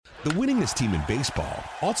The winningest team in baseball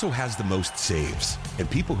also has the most saves, and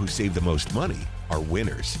people who save the most money are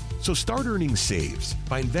winners. So start earning saves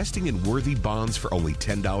by investing in worthy bonds for only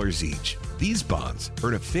 $10 each. These bonds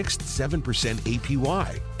earn a fixed 7%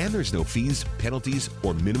 APY, and there's no fees, penalties,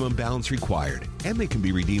 or minimum balance required, and they can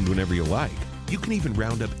be redeemed whenever you like. You can even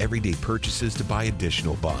round up everyday purchases to buy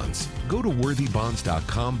additional bonds. Go to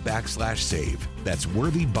worthybonds.com/save. That's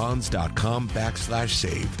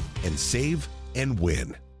worthybonds.com/save and save and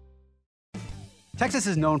win. Texas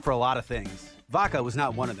is known for a lot of things. Vodka was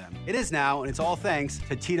not one of them. It is now, and it's all thanks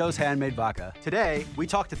to Tito's Handmade Vodka. Today, we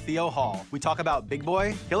talk to Theo Hall. We talk about Big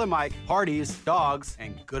Boy, Killer Mike, parties, dogs,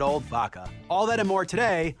 and good old vodka. All that and more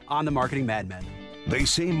today on the Marketing Madmen. They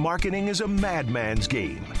say marketing is a madman's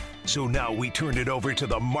game. So now we turn it over to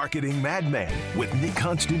the Marketing Madmen with Nick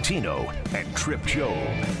Constantino and Trip Job.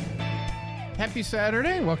 Happy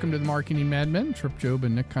Saturday. Welcome to the Marketing Madmen. Trip Job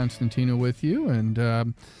and Nick Constantino with you.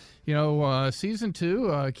 And, season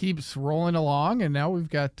 2 keeps rolling along, and now we've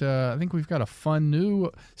got, I think we've got a fun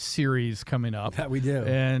new series coming up. That we do.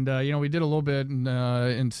 And, we did a little bit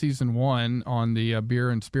in season 1 on the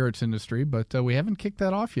beer and spirits industry, but we haven't kicked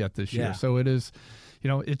that off yet this year. So it is,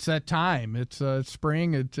 it's that time. It's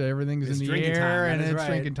spring. Everything's in the air, and it's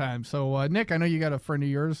drinking time. So, Nick, I know you got a friend of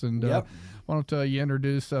yours, and why don't you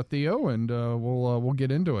introduce Theo, and we'll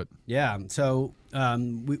get into it. Yeah. So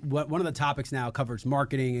one of the topics now covers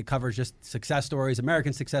marketing. It covers just success stories,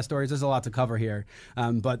 American success stories. There's a lot to cover here.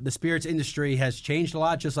 But the spirits industry has changed a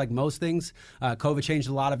lot, just like most things. COVID changed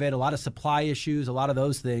a lot of it, a lot of supply issues, a lot of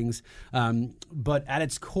those things. But at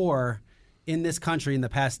its core, in this country in the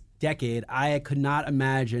past decade, I could not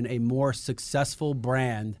imagine a more successful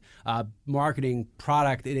brand, marketing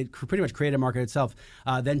product. It pretty much created a market itself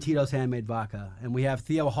than Tito's Handmade Vodka. And we have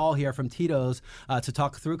Theo Hall here from Tito's to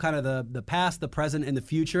talk through kind of the past, the present, and the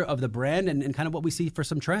future of the brand and kind of what we see for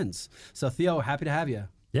some trends. So Theo, happy to have you.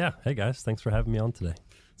 Yeah. Hey, guys. Thanks for having me on today.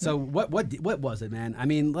 So what was it, man? I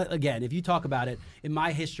mean, again, if you talk about it, in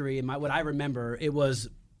my history, what I remember, it was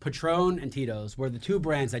Patron and Tito's were the two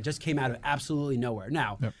brands that just came out of absolutely nowhere.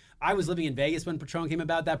 Now, I was living in Vegas when Patron came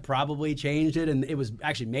about. That probably changed it, and it was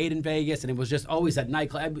actually made in Vegas, and it was just always at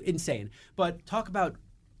nightclub. Insane. But talk about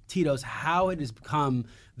Tito's, how it has become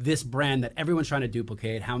this brand that everyone's trying to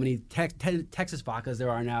duplicate, how many Texas vodkas there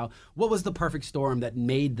are now. What was the perfect storm that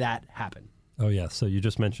made that happen? Oh, yeah. So you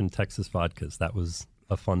just mentioned Texas vodkas. That was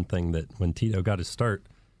a fun thing that when Tito got his start,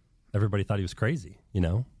 everybody thought he was crazy.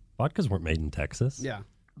 Vodkas weren't made in Texas. Yeah.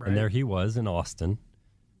 Right. And there he was in Austin,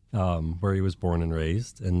 where he was born and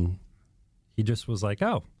raised. And he just was like,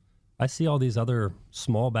 oh, I see all these other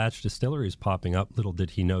small batch distilleries popping up. Little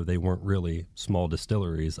did he know they weren't really small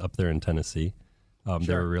distilleries up there in Tennessee.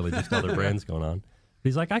 They were really just other brands going on. But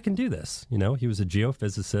he's like, I can do this. He was a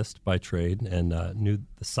geophysicist by trade and knew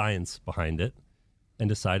the science behind it and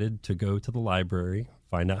decided to go to the library,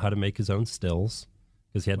 find out how to make his own stills,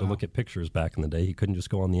 because he had to look at pictures back in the day. He couldn't just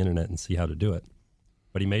go on the internet and see how to do it.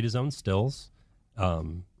 But he made his own stills,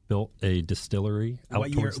 built a distillery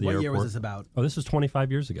out towards the airport. What year was this about? Oh, this was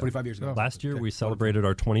 25 years ago. 25 years ago. Last year, we celebrated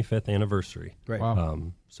our 25th anniversary. Great.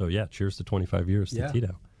 Wow. So, cheers to 25 years to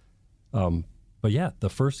Tito. But, the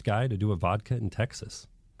first guy to do a vodka in Texas.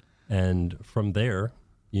 And from there,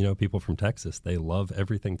 people from Texas, they love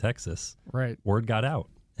everything Texas. Right. Word got out.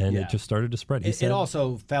 And it just started to spread. It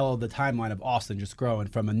also followed the timeline of Austin just growing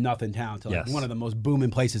from a nothing town to one of the most booming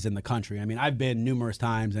places in the country. I mean, I've been numerous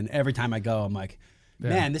times, and every time I go, I'm like,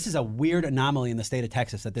 man, this is a weird anomaly in the state of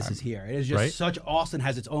Texas that this is here. It is just such, Austin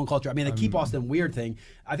has its own culture. I mean, the Keep Austin Weird thing,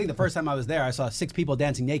 I think the first time I was there, I saw 6 people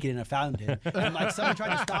dancing naked in a fountain. And someone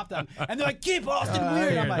tried to stop them, and they're like, Keep Austin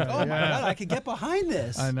Weird. I'm like, oh my God, I could get behind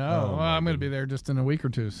this. I know. I'm going to be there just in a week or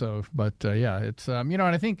two. So, but it's, and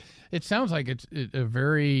I think it sounds like it's a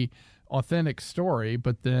very authentic story,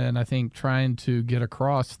 but then I think trying to get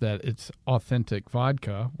across that it's authentic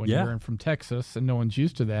vodka when you're in from Texas and no one's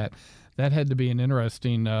used to that had to be an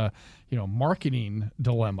interesting, marketing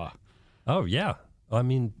dilemma. Oh, yeah. I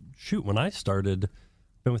mean, shoot, when I started,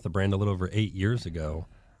 been with the brand a little over 8 years ago,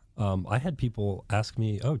 I had people ask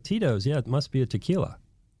me, oh, Tito's, it must be a tequila,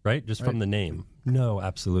 right? Just from the name. No,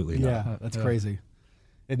 absolutely not. Yeah, that's crazy.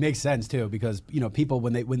 It makes sense too, because people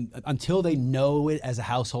until they know it as a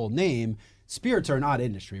household name, spirits are an odd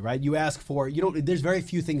industry, right? You ask for there's very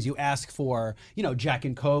few things you ask for, Jack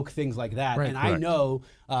and Coke, things like that. Right, and I know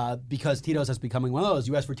because Tito's is becoming one of those,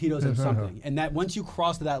 you ask for Tito's and something. And that once you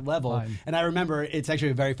cross to that level, and I remember it's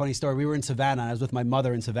actually a very funny story. We were in Savannah. I was with my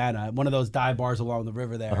mother in Savannah, one of those dive bars along the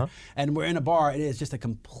river there. And we're in a bar, and it's just a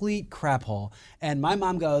complete crap hole. And my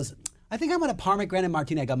mom goes, I think I want a pomegranate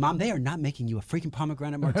martini. I go, Mom, they are not making you a freaking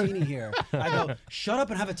pomegranate martini here. I go, shut up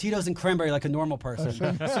and have a Tito's and cranberry like a normal person.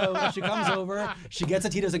 So she comes over, she gets a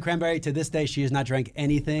Tito's and cranberry. To this day, she has not drank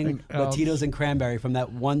anything but Tito's and cranberry from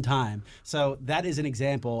that one time. So that is an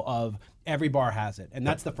example of every bar has it. And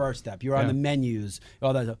that's the first step. You're on the menus,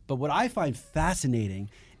 all that stuff. But what I find fascinating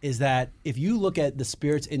is that if you look at the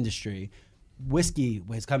spirits industry, whiskey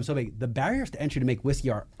has come so big. The barriers to entry to make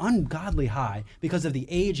whiskey are ungodly high because of the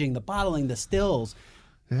aging, the bottling, the stills.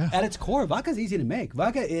 Yeah. At its core, vodka is easy to make.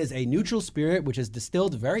 Vodka is a neutral spirit which is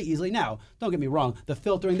distilled very easily. Now, don't get me wrong, the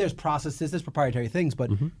filtering, there's processes, there's proprietary things,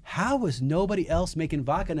 but how was nobody else making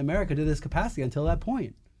vodka in America to this capacity until that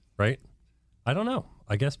point? Right. I don't know.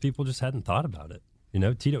 I guess people just hadn't thought about it. You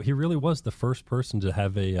know, Tito, he really was the first person to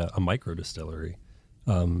have a micro distillery.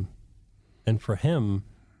 And for him,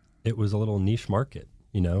 it was a little niche market,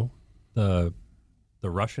 you know. The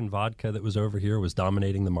Russian vodka that was over here was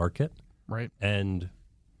dominating the market. Right. And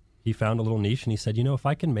he found a little niche and he said, you know, if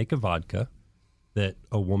I can make a vodka that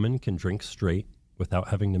a woman can drink straight without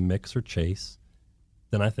having to mix or chase,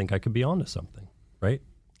 then I think I could be onto something, right?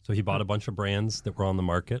 So he bought a bunch of brands that were on the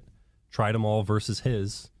market, tried them all versus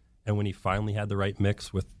his, and when he finally had the right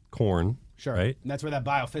mix with corn, sure, right? And that's where that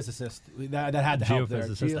biophysicist that had to help there.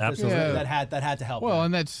 Absolutely. That had to help. Well,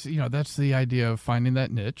 there. And that's the idea of finding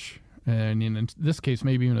that niche, and in this case,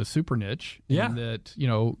 maybe even a super niche. Yeah. In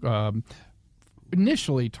that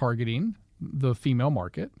initially targeting the female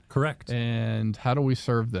market. Correct. And how do we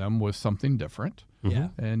serve them with something different? Yeah.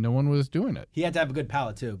 And no one was doing it. He had to have a good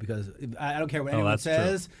palate, too, because I don't care what anyone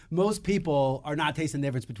says, most people are not tasting the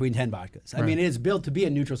difference between 10 vodkas. I mean, it is built to be a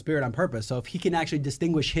neutral spirit on purpose. So if he can actually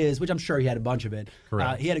distinguish his, which I'm sure he had a bunch of it,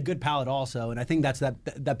 he had a good palate also. And I think that's that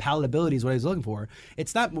palatability is what he's looking for.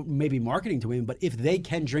 It's not maybe marketing to him, but if they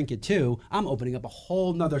can drink it, too, I'm opening up a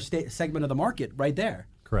whole nother segment of the market right there.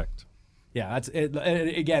 Correct. Yeah, that's it.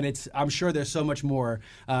 Again, I'm sure there's so much more.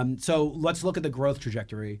 So let's look at the growth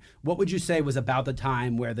trajectory. What would you say was about the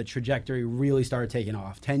time where the trajectory really started taking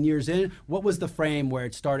off? 10 years in? What was the frame where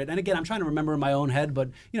it started? And again, I'm trying to remember in my own head,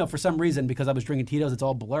 but for some reason, because I was drinking Tito's, it's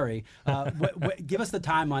all blurry. Give us the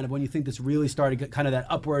timeline of when you think this really started, kind of that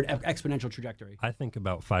upward exponential trajectory. I think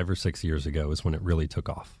about 5 or 6 years ago is when it really took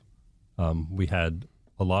off. We had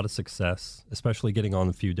a lot of success, especially getting on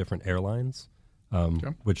a few different airlines,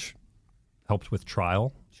 which helped with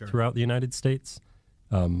trial throughout the United States.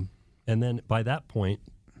 And then by that point,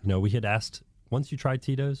 we had asked, once you try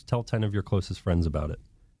Tito's, tell 10 of your closest friends about it.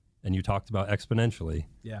 And you talked about exponentially.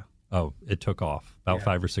 Yeah. Oh, it took off about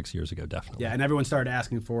 5 or 6 years ago, definitely. Yeah, and everyone started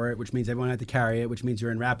asking for it, which means everyone had to carry it, which means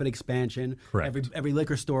you're in rapid expansion. Correct. Every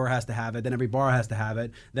liquor store has to have it, then every bar has to have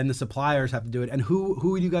it, then the suppliers have to do it. And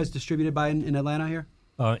who are you guys distributed by in Atlanta here?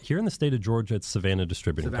 Here in the state of Georgia, it's Savannah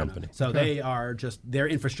Distributing Company. So they are their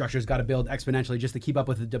infrastructure's got to build exponentially just to keep up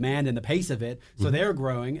with the demand and the pace of it. So they're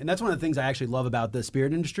growing. And that's one of the things I actually love about the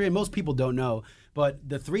spirit industry. And most people don't know, but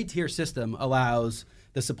the 3-tier system allows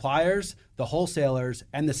the suppliers, the wholesalers,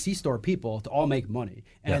 and the C-store people to all make money.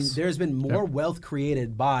 And there's been more wealth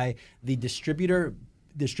created by the distributors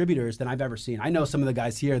than I've ever seen. I know some of the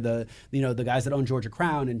guys here, the guys that own Georgia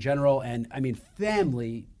Crown in general, and I mean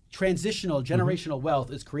family transitional generational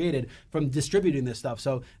wealth is created from distributing this stuff.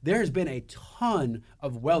 So there has been a ton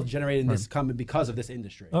of wealth generated in this company because of this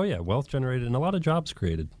industry. Oh yeah, wealth generated and a lot of jobs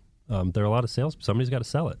created. There are a lot of sales. Somebody's got to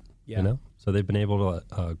sell it. So they've been able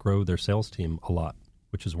to grow their sales team a lot,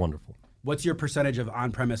 which is wonderful. What's your percentage of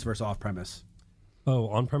on-premise versus off-premise? Oh,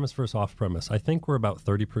 on-premise versus off-premise. I think we're about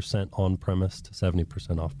 30% on-premise to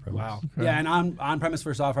 70% off-premise. Wow. Okay. Yeah, and on-premise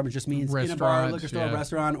versus off-premise just means in a bar, liquor store,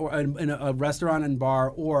 restaurant, or in a restaurant and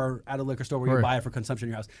bar, or at a liquor store where you buy it for consumption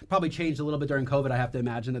in your house. Probably changed a little bit during COVID. I have to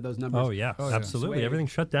imagine that those numbers. Oh yeah, absolutely. Everything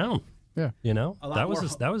shut down. Yeah, that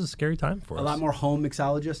was a scary time for us. A lot more home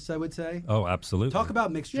mixologists, I would say. Oh, absolutely. Talk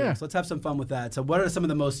about mixed drinks. Let's have some fun with that. So, what are some of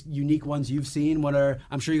the most unique ones you've seen?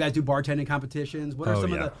 I'm sure you guys do bartending competitions. What are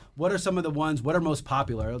some of the ones? What are most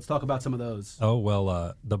popular? Let's talk about some of those. Oh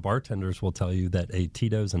well, the bartenders will tell you that a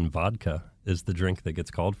Tito's and vodka is the drink that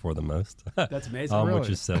gets called for the most. That's amazing. Which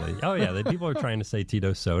is silly. Oh yeah, people are trying to say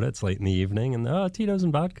Tito's soda. It's late in the evening, and Tito's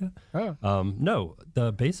and vodka. No,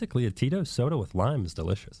 basically a Tito's soda with lime is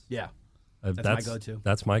delicious. Yeah. That's my go-to.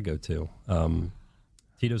 That's my go-to.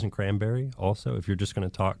 Tito's and cranberry also, if you're just going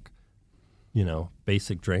to talk,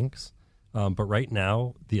 basic drinks. But right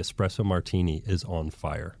now, the espresso martini is on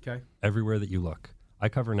fire. Okay. Everywhere that you look. I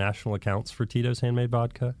cover national accounts for Tito's handmade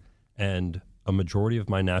vodka, and a majority of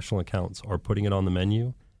my national accounts are putting it on the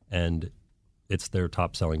menu, and it's their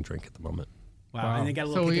top-selling drink at the moment. Wow. And they got a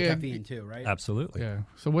little kick of caffeine too, right? Absolutely. Yeah.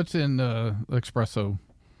 So what's in espresso?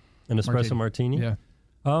 An espresso martini? Yeah.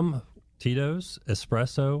 Tito's,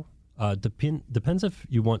 espresso. Depends if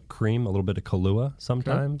you want cream, a little bit of Kahlua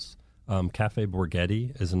sometimes. Okay. Cafe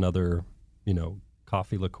Borghetti is another,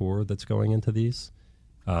 coffee liqueur that's going into these.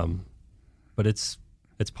 But it's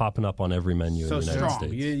popping up on every menu in the United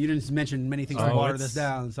States. You didn't mention many things to water this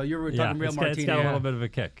down. So you were talking real martini. It's got a little bit of a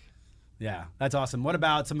kick. Yeah, that's awesome. What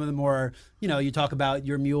about some of the more, you talk about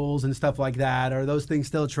your mules and stuff like that. Are those things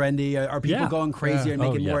still trendy? Are people going crazy and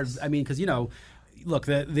making more? I mean, because, look,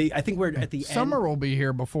 I think we're at the summer end. will be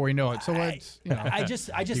here before we know it. So it's I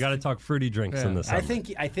just you got to talk fruity drinks in the summer.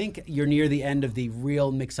 I think you're near the end of the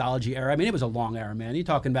real mixology era. I mean, it was a long era, man. You're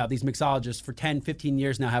talking about these mixologists for 10, 15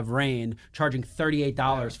 years now have reigned, charging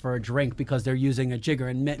 $38 for a drink because they're using a jigger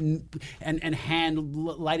and hand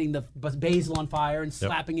lighting the basil on fire and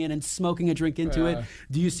slapping it and smoking a drink into it.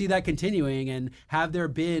 Do you see that continuing? And have there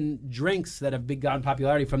been drinks that have gotten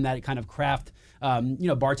popularity from that kind of craft,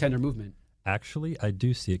 bartender movement? Actually, I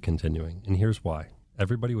do see it continuing, and here's why.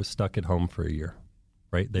 Everybody was stuck at home for a year,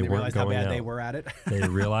 right? They weren't going out. They realized how bad they were at it. They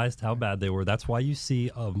realized how bad they were. That's why you see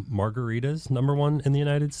margaritas #1 in the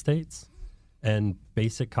United States and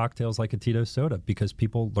basic cocktails like a Tito soda, because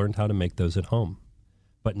people learned how to make those at home.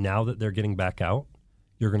 But now that they're getting back out,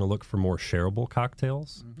 you're going to look for more shareable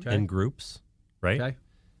cocktails in groups, right?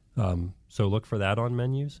 Okay. So look for that on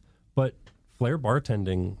menus. But flair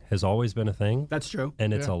bartending has always been a thing. That's true.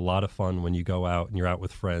 And it's a lot of fun when you go out and you're out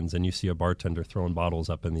with friends and you see a bartender throwing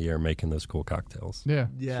bottles up in the air making those cool cocktails. Yeah.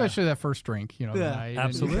 Especially that first drink, the night.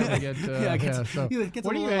 Absolutely.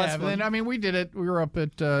 What do you have? And we did it. We were up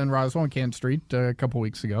at in Roswell on Kent Street a couple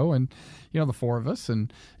weeks ago, and the four of us,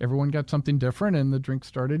 and everyone got something different, and the drinks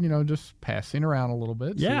started, just passing around a little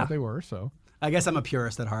bit. See what they were. So. I guess I'm a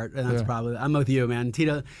purist at heart, and that's I'm with you, man.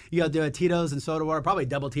 Tito, you got to do a Tito's and soda water, probably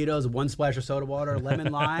double Tito's, one splash of soda water,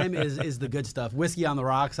 lemon lime is the good stuff. Whiskey on the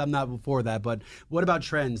rocks, I'm not for that. But what about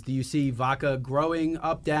trends? Do you see vodka growing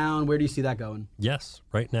up, down? Where do you see that going? Yes,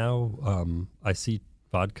 right now I see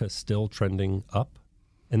vodka still trending up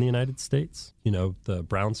in the United States. The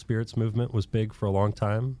brown spirits movement was big for a long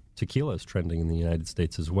time. Tequila is trending in the United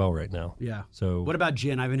States as well right now. Yeah. So what about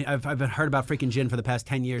gin? I've heard about freaking gin for the past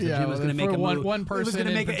 10 years. Yeah, gin was going to make a move. One person it was going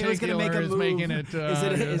to make a move. Making it.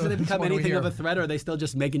 Is it become anything of a threat, or are they still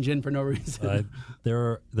just making gin for no reason?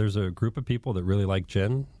 There's a group of people that really like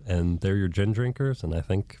gin, and they're your gin drinkers, and I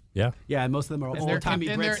think yeah, and most of them are old-timey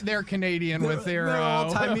Brits. They're Canadian with their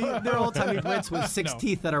old-timey Brits with six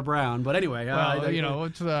teeth that are brown. But anyway,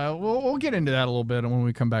 it's we'll get into that a little bit when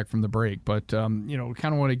we come back from the break. But we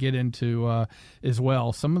kind of want to get into as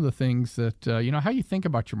well some of the things that how you think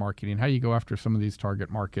about your marketing, how you go after some of these target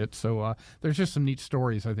markets. So there's just some neat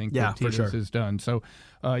stories I think that Tito's has done. So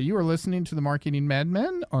you are listening to the Marketing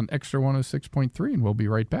Madmen on Extra 106.3, and we'll be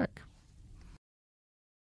right back.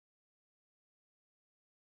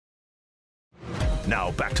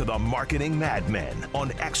 Now back to the Marketing Madmen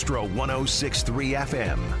on Extra 106.3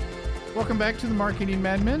 FM. Welcome back to the Marketing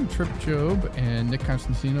Madmen. Trip Job and Nick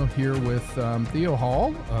Constantino here with Theo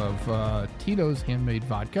Hall of Tito's Handmade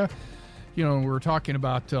Vodka. We were talking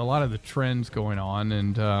about a lot of the trends going on,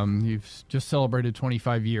 and you've just celebrated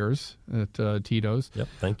 25 years at Tito's. Yep,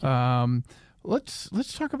 thank you.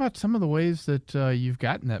 Let's talk about some of the ways that you've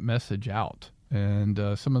gotten that message out, and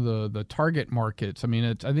some of the target markets. I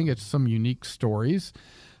mean, I think it's some unique stories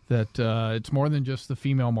that it's more than just the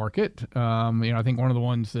female market. I think one of the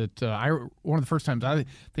ones that one of the first times I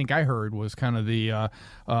think I heard was kind of the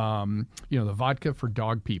the vodka for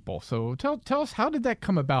dog people. So tell us, how did that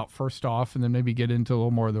come about first off, and then maybe get into a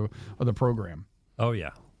little more of the program. Oh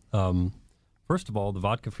yeah. First of all, the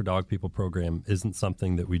Vodka for Dog People program isn't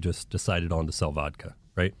something that we just decided on to sell vodka,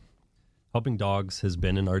 right? Helping dogs has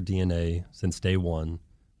been in our DNA since day one,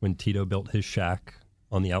 when Tito built his shack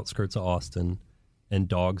on the outskirts of Austin, and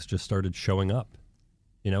dogs just started showing up.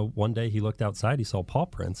 One day he looked outside, he saw paw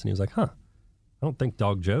prints, and he was like, I don't think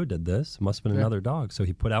Dog Joe did this. It must have been another dog. So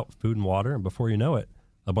he put out food and water, and before you know it,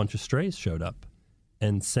 a bunch of strays showed up.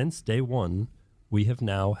 And since day one, we have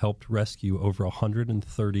now helped rescue over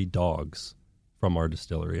 130 dogs from our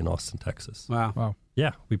distillery in Austin, Texas. Wow.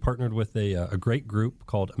 Yeah, we partnered with a great group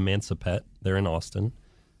called Emancipet. They're in Austin.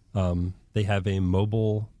 They have a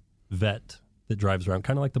mobile vet that drives around,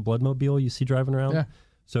 kind of like the Bloodmobile you see driving around. Yeah.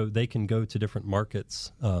 So they can go to different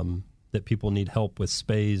markets that people need help with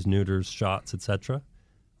spays, neuters, shots, etc.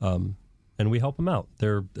 And we help them out.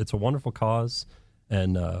 It's a wonderful cause.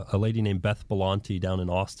 And a lady named Beth Belanti down in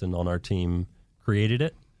Austin on our team created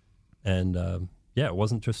it. And it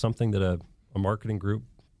wasn't just something that a marketing group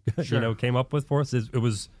came up with for us. It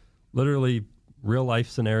was literally real life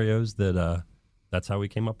scenarios that that's how we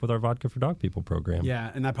came up with our Vodka for Dog People program.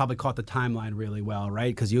 Yeah, and that probably caught the timeline really well,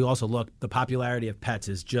 right? Because you also look, the popularity of pets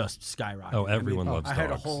is just skyrocketing. Oh, everyone loves dogs. I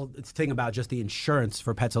heard a whole thing about just the insurance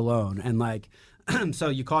for pets alone, and like, so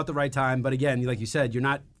you caught the right time. But again, like you said, you're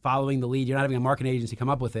not following the lead. You're not having a marketing agency come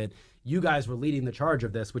up with it. You guys were leading the charge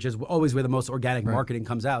of this, which is always where the most organic marketing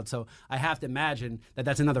comes out. So I have to imagine that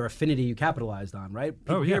that's another affinity you capitalized on, right?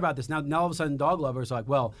 People hear about this now. Now all of a sudden, dog lovers are like,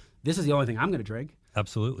 well, this is the only thing I'm going to drink.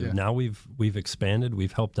 Absolutely. Yeah. Now we've expanded.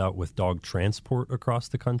 We've helped out with dog transport across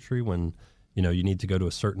the country when you need to go to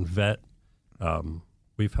a certain vet.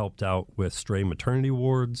 We've helped out with stray maternity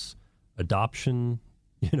wards, adoption.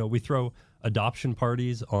 We throw adoption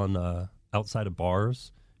parties on outside of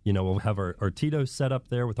bars. We'll have our Tito set up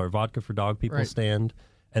there with our Vodka for Dog People stand,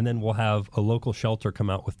 and then we'll have a local shelter come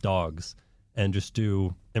out with dogs and just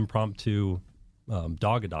do impromptu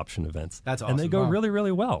dog adoption events. That's awesome. And they go really,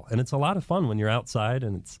 really well. And it's a lot of fun when you're outside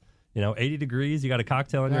and it's 80 degrees, you got a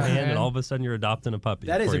cocktail in your hand, and all of a sudden you're adopting a puppy.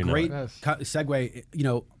 That is a great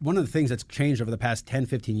segue. One of the things that's changed over the past 10,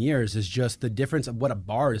 15 years is just the difference of what a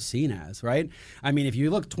bar is seen as, right? I mean, if you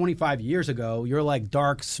look 25 years ago, you're like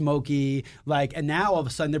dark, smoky, and now all of a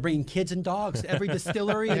sudden they're bringing kids and dogs to every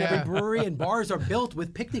distillery and every brewery, and bars are built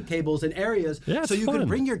with picnic tables and areas so you can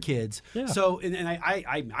bring your kids. Yeah. So, and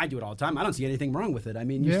I do it all the time. I don't see anything wrong with it. I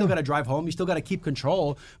mean, you still got to drive home, you still got to keep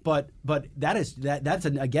control, but that's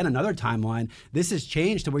again another timeline. This has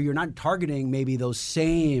changed to where you're not targeting maybe those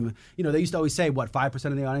same, they used to always say, 5%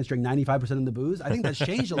 of the audience drink 95% of the booze? I think that's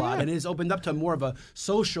changed a lot, and it has opened up to more of a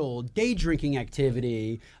social day drinking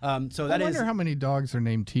activity. I wonder how many dogs are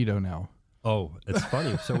named Tito now. Oh, it's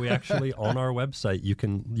funny. So we actually, on our website, you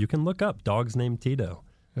can look up dogs named Tito.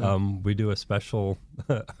 Yeah. We do a special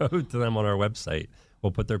ode to them on our website.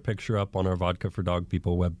 We'll put their picture up on our Vodka for Dog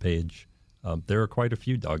People webpage. There are quite a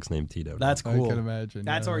few dogs named Tito. That's cool. I can imagine.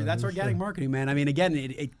 That's organic marketing, man. I mean, again,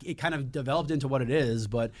 it kind of developed into what it is,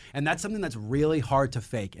 and that's something that's really hard to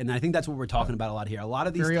fake. And I think that's what we're talking about a lot here. A lot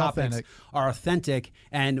of these topics are authentic,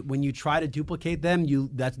 and when you try to duplicate them,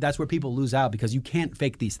 that's where people lose out, because you can't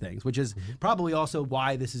fake these things, which is probably also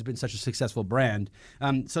why this has been such a successful brand.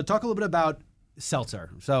 So talk a little bit about seltzer.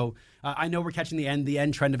 So I know we're catching the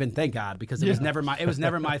end trend of it, thank God, because it was never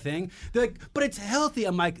my thing. They're like, but it's healthy.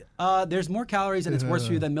 I'm like, there's more calories and it's worse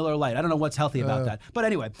for you than Miller Lite. I don't know what's healthy about that. But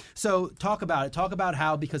anyway, so talk about it. Talk about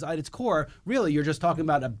how, because at its core, really, you're just talking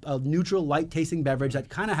about a neutral, light tasting beverage that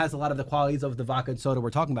kind of has a lot of the qualities of the vodka and soda we're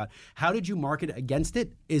talking about. How did you market against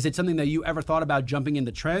it? Is it something that you ever thought about jumping in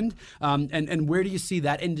the trend? And where do you see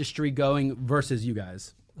that industry going versus you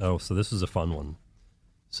guys? Oh, so this is a fun one.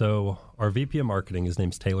 So our VP of marketing, his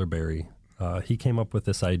name's Taylor Berry. He came up with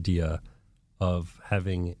this idea of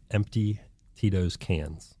having empty Tito's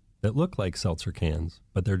cans that look like seltzer cans,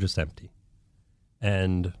 but they're just empty.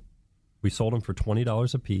 And we sold them for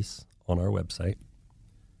 $20 a piece on our website.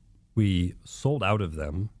 We sold out of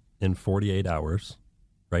them in 48 hours,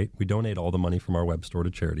 right? We donate all the money from our web store to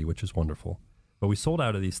charity, which is wonderful. But we sold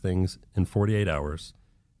out of these things in 48 hours.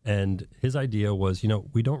 And his idea was,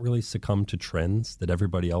 we don't really succumb to trends that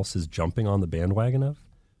everybody else is jumping on the bandwagon of.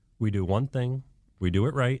 We do one thing, we do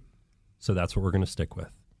it right, so that's what we're going to stick with.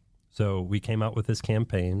 So we came out with this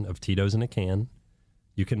campaign of Tito's in a can.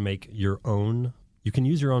 You can make your own, you can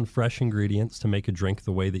use your own fresh ingredients to make a drink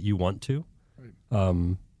the way that you want to.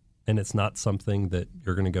 Right. And it's not something that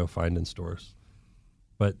you're going to go find in stores.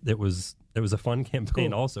 But it was a fun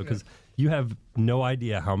campaign also, because you have no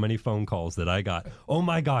idea how many phone calls that I got. Oh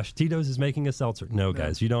my gosh, Tito's is making a seltzer. No,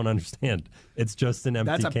 guys, you don't understand. It's just an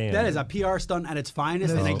empty can. That is a PR stunt at its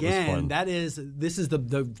finest. And again, this is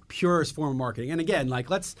the purest form of marketing. And again,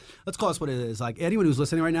 let's call this what it is. Like, anyone who's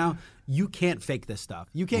listening right now, you can't fake this stuff.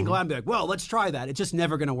 You can't go out and be like, well, let's try that. It's just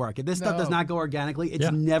never going to work. If this stuff does not go organically,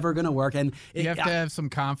 it's never going to work. And you have to have some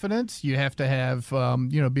confidence. You have to have,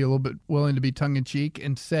 be a little bit willing to be tongue in cheek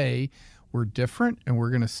and say, we're different and we're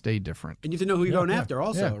going to stay different. And you have to know who you're going after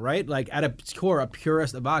also, right? Like, at its core, a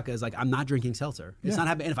purist of vodka is like, I'm not drinking seltzer. It's not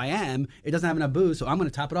happening. And if I am, it doesn't have enough booze, so I'm going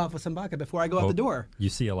to top it off with some vodka before I go out the door. You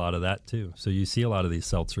see a lot of that too. So you see a lot of these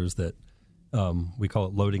seltzers that we call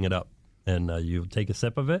it loading it up. And you take a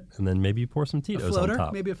sip of it, and then maybe you pour some Tito's on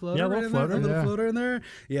top. Maybe a floater. Yeah, a little floater in there.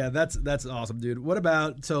 Yeah, that's awesome, dude. What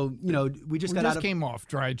about, so, we just came off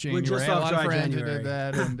dry January. We just off dry January. Did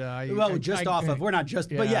that, and we're not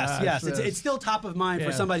just, but yes, it's still top of mind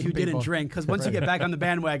for somebody who didn't drink, because once you get back on the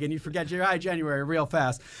bandwagon, you forget dry January real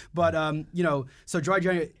fast. But, so dry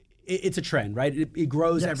January, it's a trend, right? It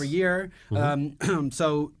grows every year.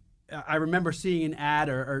 So I remember seeing an ad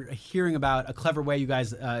or hearing about a clever way you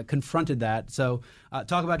guys confronted that. So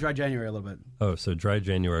talk about dry January a little bit. Oh, so dry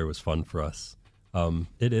January was fun for us.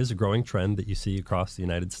 It is a growing trend that you see across the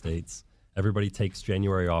United States. Everybody takes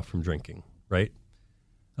January off from drinking, right?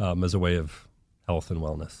 As a way of health and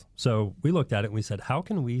wellness. So we looked at it and we said, how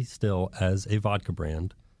can we still, as a vodka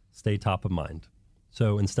brand, stay top of mind?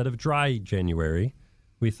 So instead of dry January,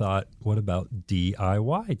 we thought, what about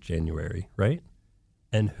DIY January, right?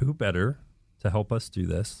 And who better to help us do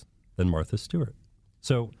this than Martha Stewart?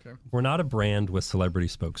 So we're not a brand with celebrity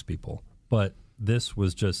spokespeople, but this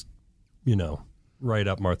was just, right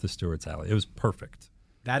up Martha Stewart's alley. It was perfect.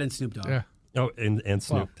 That and Snoop Dogg. Yeah. Oh, and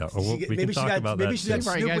Snoop Dogg. We can talk about that. Maybe she got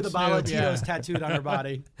Snoop with a bottle of Snoop, Tito's tattooed on her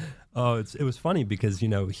body. Oh, it was funny because,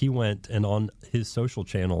 he went and on his social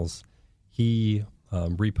channels, he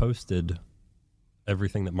reposted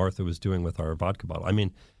everything that Martha was doing with our vodka bottle. I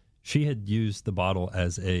mean, she had used the bottle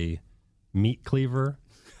as a meat cleaver.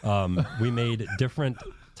 We made different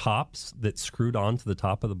tops that screwed onto the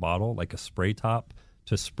top of the bottle, like a spray top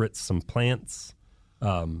to spritz some plants.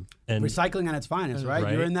 And recycling at its finest,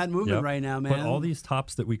 right? You're in that movement right now, man. But all these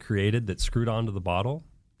tops that we created that screwed onto the bottle,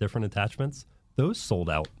 different attachments, those sold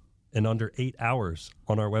out in under 8 hours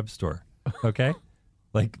on our web store. Okay,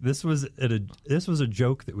 like this was a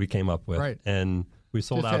joke that we came up with, right? And we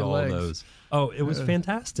sold Just out had all legs. of those. Oh, it was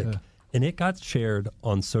fantastic, and it got shared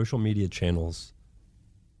on social media channels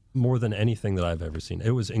more than anything that I've ever seen.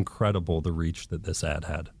 It was incredible the reach that this ad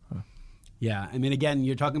had. Yeah, I mean, again,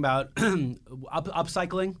 you're talking about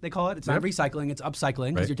upcycling, they call it. It's not recycling, it's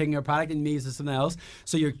upcycling, because you're taking a product and using something else.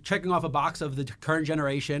 So you're checking off a box of the current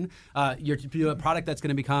generation. You're a product that's going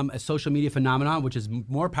to become a social media phenomenon, which is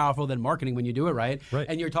more powerful than marketing when you do it right.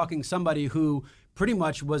 And you're talking somebody who pretty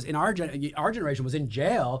much was in our generation was in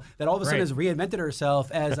jail, that all of a sudden has reinvented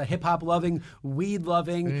herself as a hip hop loving, weed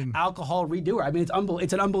loving, alcohol redoer. I mean,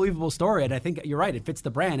 it's an unbelievable story, and I think you're right. It fits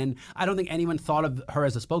the brand, and I don't think anyone thought of her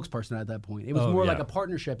as a spokesperson at that point. It was more like a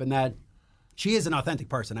partnership in that. She is an authentic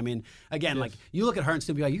person. I mean, again, like you look at her and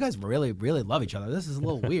Snoop, you're like, you guys really, really love each other. This is a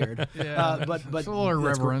little weird. But there's a little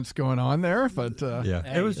irreverence going on there. But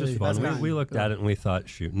it was just fun. We looked at it and we thought,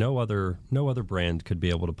 shoot, no other brand could be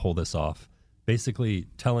able to pull this off. Basically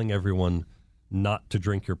telling everyone not to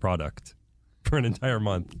drink your product for an entire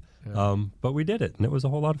month. But we did it, and it was a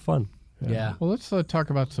whole lot of fun. Yeah. Well, let's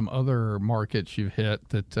talk about some other markets you've hit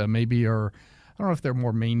that maybe are, I don't know if they're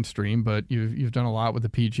more mainstream, but you've done a lot with the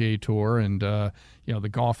PGA Tour and the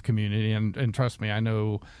golf community. And trust me, I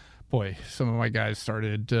know, boy, some of my guys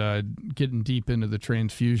started getting deep into the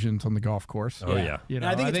transfusions on the golf course. Oh, yeah.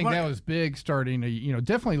 I think that was big starting,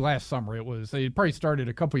 definitely last summer it was. They probably started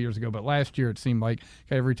a couple years ago, but last year it seemed like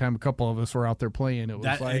every time a couple of us were out there playing, it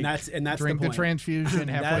was and that's drink the transfusion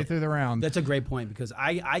halfway through the round. That's a great point, because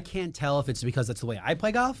I can't tell if it's because that's the way I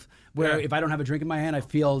play golf, where if I don't have a drink in my hand, I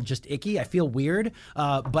feel just icky. I feel weird.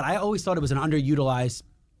 But I always thought it was an underutilized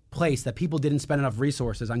place that people didn't spend enough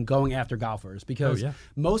resources on going after golfers, because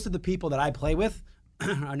most of the people that I play with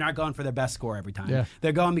are not going for their best score every time. Yeah.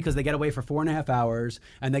 They're going because they get away for 4.5 hours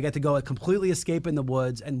and they get to go completely escape in the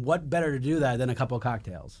woods. And what better to do that than a couple of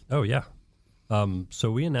cocktails? Oh, yeah.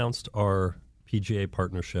 So we announced our PGA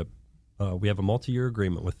partnership. We have a multi-year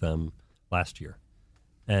agreement with them last year.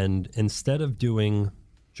 And instead of doing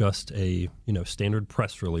just a standard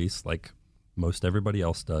press release like most everybody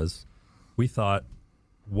else does, we thought,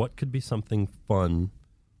 what could be something fun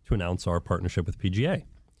to announce our partnership with PGA?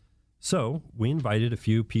 So we invited a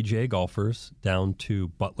few PGA golfers down to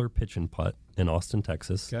Butler Pitch and Putt in Austin,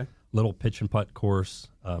 Texas. Okay. Little pitch and putt course,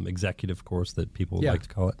 executive course that people like to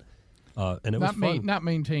call it. And it was fun. Not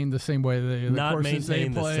maintained the same way the courses they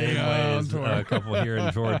play. The same way as a couple here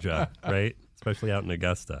in Georgia, right? Especially out in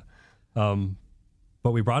Augusta.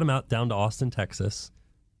 But we brought them out down to Austin, Texas,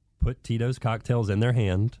 put Tito's cocktails in their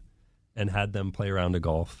hand, and had them play around a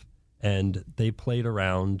golf. And they played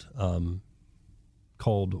around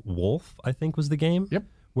called Wolf, I think was the game. Yep.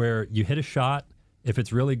 Where you hit a shot. If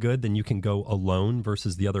it's really good, then you can go alone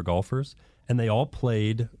versus the other golfers. And they all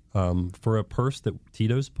played for a purse that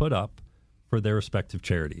Tito's put up for their respective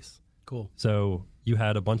charities. Cool. So you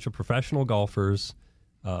had a bunch of professional golfers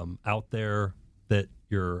out there that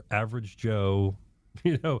your average Joe,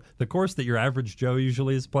 the course that your average Joe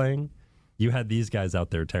usually is playing, you had these guys out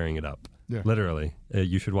there tearing it up. Yeah. Literally.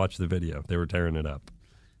 You should watch the video. They were tearing it up.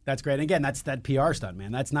 That's great. And again, that's that PR stunt,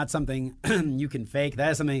 man. That's not something you can fake. That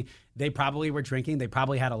is something they probably were drinking. They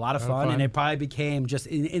probably had a lot of fun. And it probably became just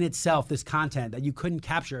in itself this content that you couldn't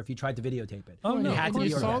capture if you tried to videotape it. Oh, no. You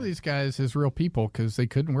saw these guys as real people because they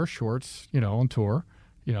couldn't wear shorts, on tour.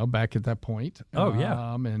 Back at that point. Oh,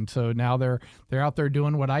 yeah. And so now they're out there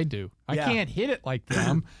doing what I do. I can't hit it like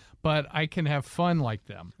them, but I can have fun like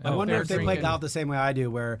them. I wonder if they play golf the same way I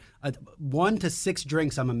do, where 1 to 6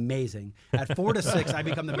 drinks, I'm amazing. At 4 to 6, I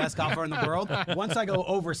become the best golfer in the world. Once I go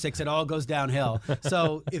over 6, it all goes downhill.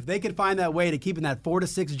 So if they could find that way to keeping that 4 to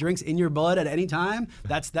 6 drinks in your blood at any time,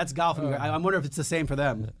 that's golfing. I wonder if it's the same for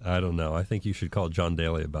them. I don't know. I think you should call John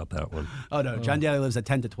Daly about that one. Oh, no. John Daly lives at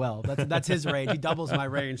 10 to 12. That's his range. He doubles my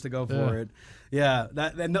range to go for it. Yeah,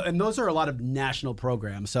 and those are a lot of national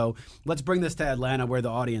programs. So let's bring this to Atlanta where the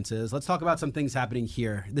audience is. Let's talk about some things happening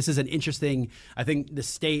here. This is an interesting, I think the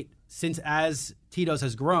state, since as Tito's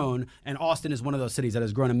has grown, and Austin is one of those cities that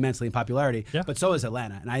has grown immensely in popularity, but so is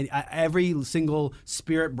Atlanta. And I every single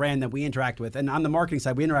spirit brand that we interact with, and on the marketing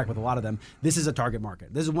side, we interact with a lot of them, this is a target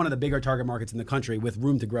market. This is one of the bigger target markets in the country with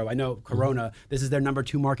room to grow. I know Corona, this is their number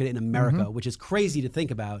 2 market in America, which is crazy to think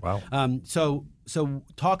about. Wow. So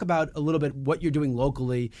talk about a little bit what you're doing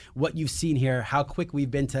locally, what you've seen here, how quick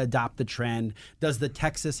we've been to adopt the trend. Does the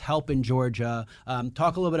Texas help in Georgia?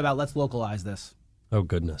 Talk a little bit about let's localize this. Oh,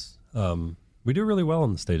 goodness. We do really well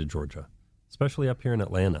in the state of Georgia, especially up here in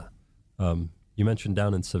Atlanta. You mentioned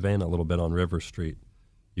down in Savannah a little bit on River Street.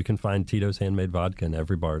 You can find Tito's Handmade Vodka in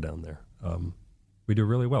every bar down there. We do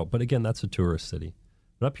really well. But again, that's a tourist city.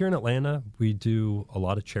 But up here in Atlanta, we do a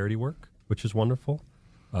lot of charity work, which is wonderful.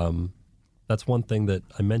 That's one thing that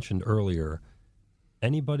I mentioned earlier.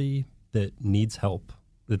 Anybody that needs help,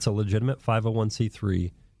 that's a legitimate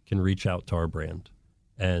 501c3, can reach out to our brand.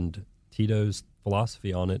 And Tito's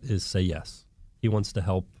philosophy on it is say yes. He wants to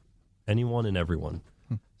help anyone and everyone.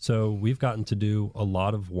 So we've gotten to do a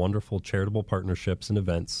lot of wonderful charitable partnerships and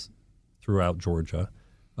events throughout Georgia.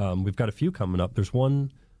 We've got a few coming up. There's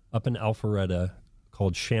one up in Alpharetta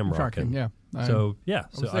called Shamrockin'. Yeah. So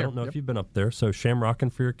I don't know if you've been up there. So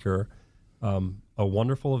Shamrockin' for Your Cure, a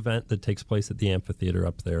wonderful event that takes place at the amphitheater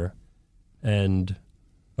up there. And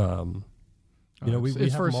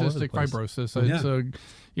it's for cystic fibrosis.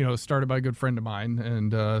 It's started by a good friend of mine,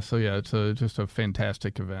 and it's just a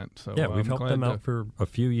fantastic event. So we've helped them out for a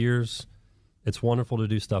few years. It's wonderful to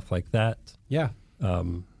do stuff like that. Yeah.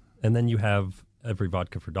 And then you have every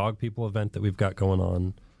Vodka for Dog People event that we've got going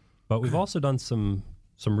on, but we've also done some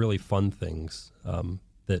really fun things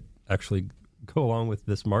that actually go along with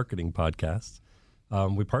this marketing podcast.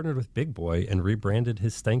 We partnered with Big Boy and rebranded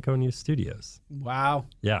his Stankonia Studios. Wow.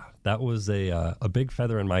 Yeah, that was a big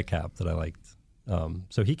feather in my cap that I liked.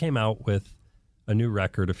 So he came out with a new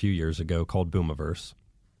record a few years ago called Boomiverse.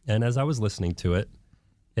 And as I was listening to it,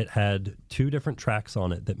 it had 2 different tracks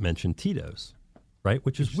on it that mentioned Tito's, right?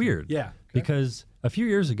 Which is weird. Yeah. Okay. Because a few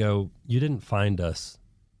years ago, you didn't find us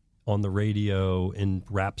on the radio in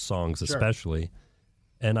rap songs especially.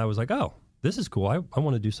 And I was like, oh, this is cool. I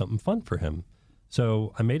want to do something fun for him.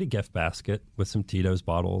 So I made a gift basket with some Tito's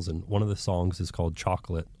bottles, and one of the songs is called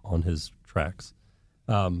Chocolate on his tracks.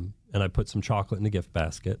 And I put some chocolate in the gift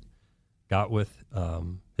basket, got with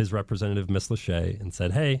his representative, Miss Lachey, and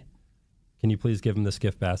said, hey, can you please give him this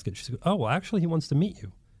gift basket? She said, oh, well, actually, he wants to meet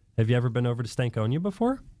you. Have you ever been over to Stankonia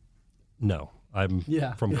before? No. I'm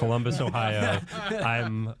from Columbus, Ohio.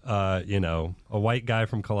 I'm, a white guy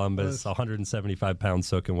from Columbus, 175 pounds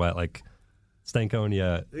soaking wet. Like,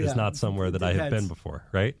 Stankonia is not somewhere that I have been before,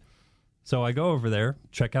 right? So I go over there,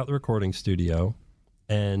 check out the recording studio,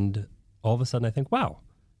 and all of a sudden I think, wow,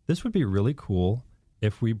 this would be really cool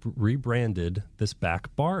if we rebranded this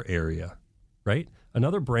back bar area, right?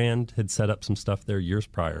 Another brand had set up some stuff there years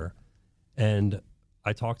prior, and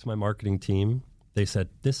I talked to my marketing team. They said,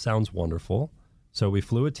 this sounds wonderful. So we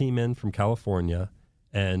flew a team in from California,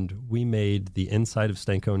 and we made the inside of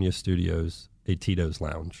Stankonia Studios a Tito's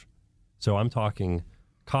Lounge. So I'm talking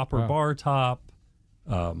copper bar top,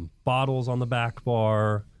 bottles on the back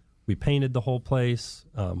bar. We painted the whole place.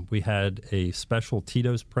 We had a special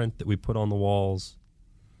Tito's print that we put on the walls.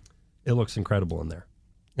 It looks incredible in there.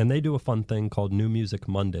 And they do a fun thing called New Music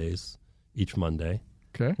Mondays each Monday,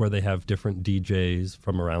 where they have different DJs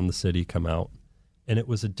from around the city come out. And it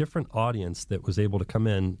was a different audience that was able to come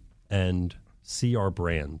in and see our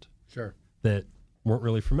brand that weren't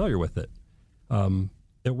really familiar with it.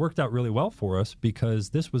 It worked out really well for us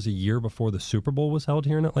because this was a year before the Super Bowl was held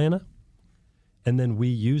here in Atlanta. And then we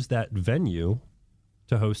used that venue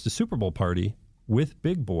to host a Super Bowl party with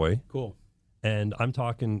Big Boy. Cool. And I'm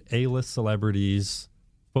talking A-list celebrities,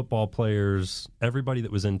 football players, everybody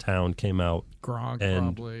that was in town came out. Gronk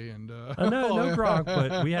probably. And no Gronk,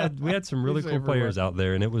 but we had some really cool players out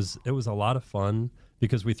there. And it was a lot of fun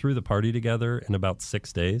because we threw the party together in about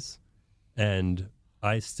 6 days. And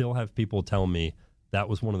I still have people tell me that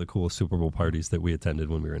was one of the coolest Super Bowl parties that we attended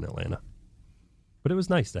when we were in Atlanta. But it was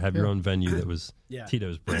nice to have your own venue that was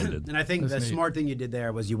Tito's branded. And I think the smart thing you did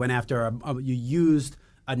there was you went after, you used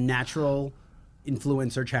a natural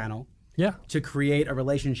influencer channel. Yeah. To create a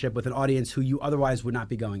relationship with an audience who you otherwise would not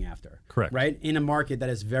be going after. Correct. Right? In a market that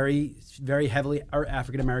is very, very heavily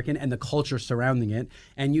African American and the culture surrounding it.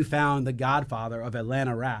 And you found the godfather of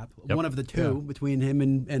Atlanta rap, one of the two between him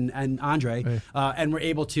and Andre, and were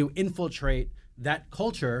able to infiltrate that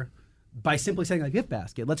culture by simply saying, like, gift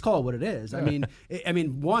basket. Let's call it what it is. I mean,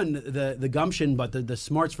 one, the gumption, but the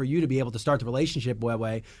smarts for you to be able to start the relationship that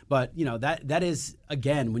way. But, you know, that is,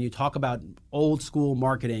 again, when you talk about old school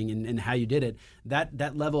marketing and how you did it,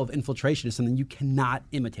 that level of infiltration is something you cannot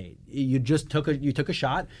imitate. You just took a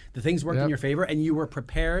shot, the things worked in your favor, and you were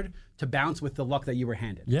prepared to bounce with the luck that you were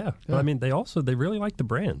handed. Yeah. But I mean, they really liked the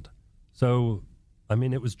brand. So, I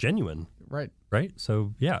mean, it was genuine. Right.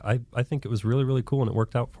 So, yeah, I think it was really, really cool, and it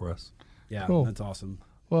worked out for us. Yeah, cool. That's awesome.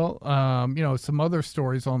 Well, you know, some other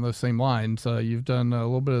stories on those same lines. You've done a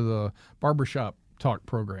little bit of the barbershop talk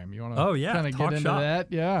program. You want to kind of get into that?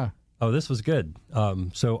 Yeah. Oh, this was good.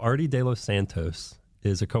 So Artie De Los Santos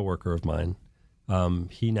is a coworker of mine.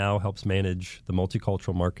 He now helps manage the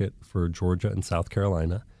multicultural market for Georgia and South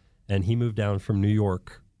Carolina, and he moved down from New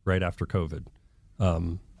York right after COVID.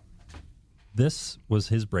 This was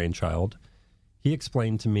his brainchild. He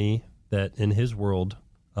explained to me that in his world,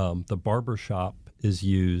 the barbershop is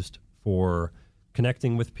used for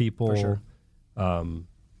connecting with people,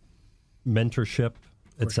 mentorship,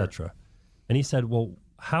 etc. And he said, well,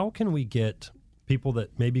 how can we get people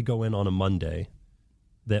that maybe go in on a Monday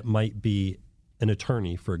that might be an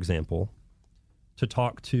attorney, for example, to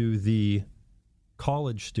talk to the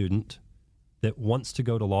college student that wants to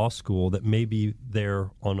go to law school that may be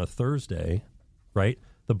there on a Thursday, right?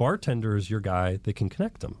 The bartender is your guy that can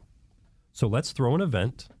connect them. So let's throw an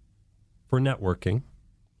event for networking,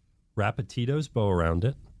 wrap a Tito's bow around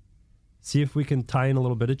it, see if we can tie in a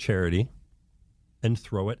little bit of charity, and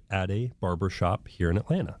throw it at a barbershop here in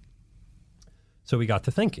Atlanta. So we got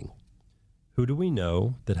to thinking, who do we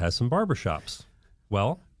know that has some barbershops?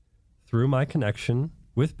 Well, through my connection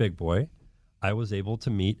with Big Boy, I was able to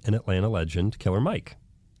meet an Atlanta legend, Killer Mike.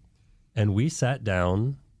 And we sat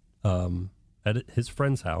down at his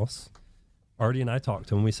friend's house. Artie and I talked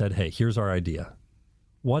to him. We said, hey, here's our idea.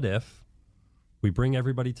 What if we bring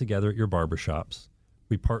everybody together at your barbershops,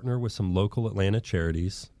 we partner with some local Atlanta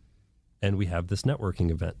charities, and we have this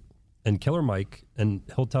networking event? And Killer Mike, and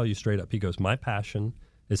he'll tell you straight up, he goes, my passion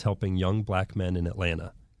is helping young black men in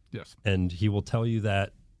Atlanta. Yes. And he will tell you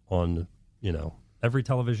that on, you know, every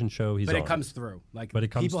television show he's on. But it comes through. But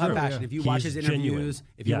it comes people through. have passion. Yeah. If you watch his interviews,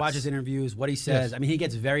 Genuine. what he says, I mean, he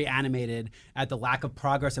gets very animated at the lack of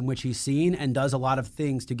progress in which he's seen and does a lot of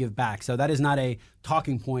things to give back. So that is not a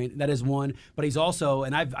talking point. That is one. But he's also,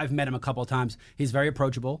 and I've met him a couple of times, he's very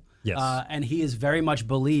approachable. Yes. And he is very much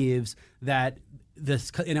believes that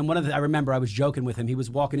this, and I remember I was joking with him. He was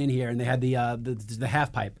walking in here and they had the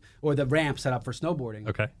half pipe or the ramp set up for snowboarding.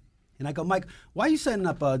 Okay. And I go, Mike, why are you setting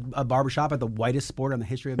up a barbershop at the whitest sport in the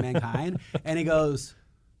history of mankind? And he goes,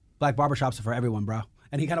 black barbershops are for everyone, bro.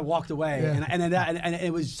 And he kind of walked away. Yeah. And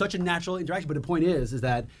it was such a natural interaction. But the point is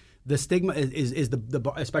that the stigma is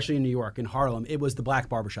the especially in New York, in Harlem, it was the black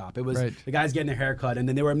barbershop. It was the guys getting their hair cut, and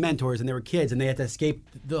then they were mentors, and they were kids, and they had to escape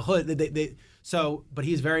the hood. But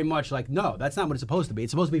he's very much like, no, that's not what it's supposed to be.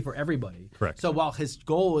 It's supposed to be for everybody. Correct. So while his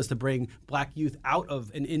goal is to bring black youth out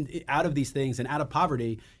of out of these things and out of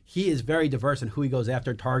poverty, he is very diverse in who he goes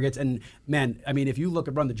after, targets. And man, I mean, if you look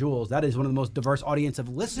at Run the Jewels, that is one of the most diverse audience of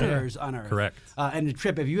listeners on earth. Correct. And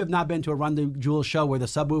Trip, if you have not been to a Run the Jewels show where the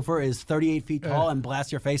subwoofer is 38 feet tall and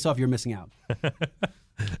blasts your face off, you're missing out.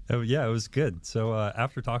 Oh, yeah, it was good. So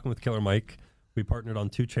after talking with Killer Mike, we partnered on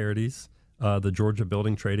two charities, the Georgia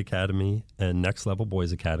Building Trade Academy and Next Level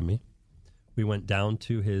Boys Academy. We went down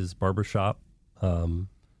to his barbershop and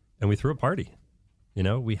we threw a party. You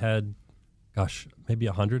know, we had, maybe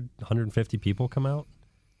 100, 150 people come out.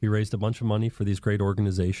 We raised a bunch of money for these great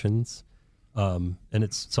organizations. And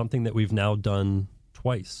it's something that we've now done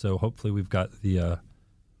twice. So hopefully we've got the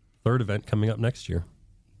third event coming up next year.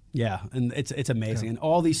 Yeah, and it's amazing. And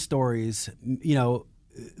all these stories, you know,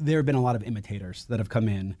 there have been a lot of imitators that have come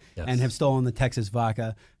in and have stolen the Texas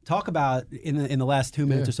vodka. Talk about, in the last 2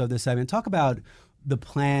 minutes or so of this segment, talk about the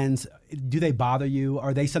plans. Do they bother you?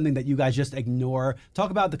 Are they something that you guys just ignore?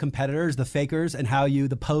 Talk about the competitors, the fakers, and how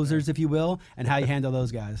the posers, if you will, and how you handle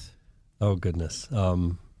those guys. Oh, goodness.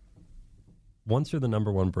 Once you're the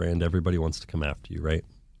number one brand, everybody wants to come after you, right?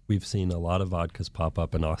 We've seen a lot of vodkas pop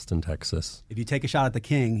up in Austin, Texas. If you take a shot at the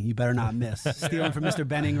king, you better not miss. Stealing from Mr.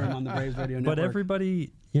 Benningham on the Braves Radio Network. But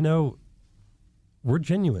everybody, you know, we're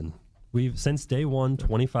genuine. We've, since day one,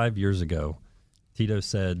 25 years ago, Tito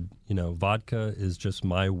said, you know, vodka is just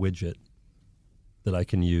my widget that I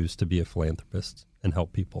can use to be a philanthropist and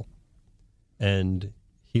help people. And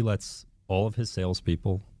he lets all of his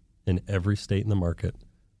salespeople in every state in the market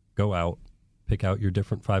go out, pick out your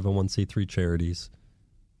different 501c3 charities,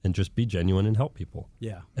 and just be genuine and help people.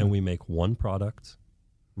 Yeah. And we make one product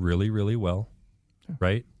really, really well,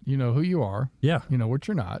 right? You know who you are. Yeah. You know what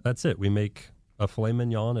you're not. That's it. We make a filet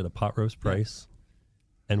mignon at a pot roast price,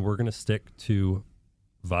 and we're going to stick to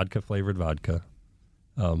vodka-flavored vodka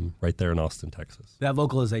right there in Austin, Texas. That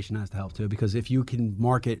localization has to help, too, because if you can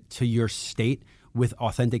market to your state with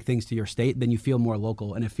authentic things to your state, then you feel more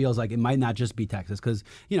local, and it feels like it might not just be Texas. Because,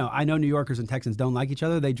 you know, I know New Yorkers and Texans don't like each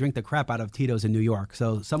other. They drink the crap out of Tito's in New York,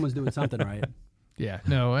 so someone's doing something right. Yeah,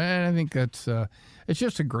 no, and I think that's it's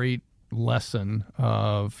just a great lesson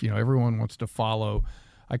of, you know, everyone wants to follow,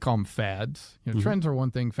 I call them fads. You know, trends are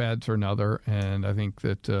one thing, fads are another, and I think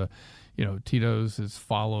that you know, Tito's has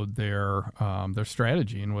followed their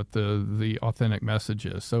strategy and what the authentic message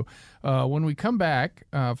is. So when we come back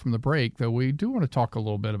from the break, though, we do want to talk a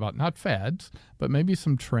little bit about not fads, but maybe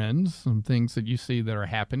some trends, some things that you see that are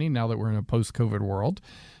happening now that we're in a post-COVID world,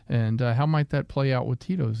 and how might that play out with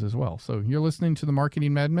Tito's as well. So you're listening to the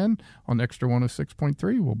Marketing Madmen on Extra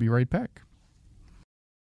 106.3. We'll be right back.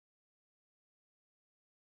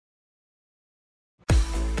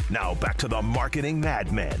 Now back to the Marketing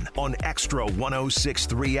Madmen on Extra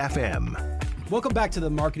 106.3 FM. Welcome back to the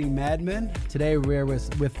Marketing Madmen. Today we're with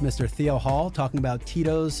Mr. Theo Hall talking about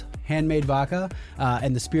Tito's handmade vodka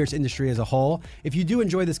and the spirits industry as a whole. If you do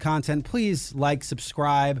enjoy this content, please like,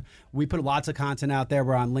 subscribe. We put lots of content out there.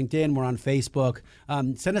 We're on LinkedIn. We're on Facebook.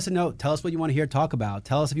 Send us a note. Tell us what you want to hear talk about.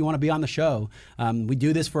 Tell us if you want to be on the show. We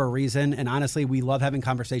do this for a reason, and honestly, we love having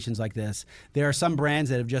conversations like this. There are some brands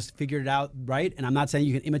that have just figured it out right, and I'm not saying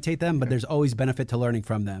you can imitate them, but there's always benefit to learning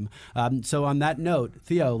from them. So on that note,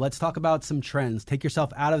 Theo, let's talk about some trends. Take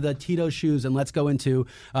yourself out of the Tito shoes and let's go into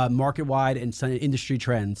market-wide and some industry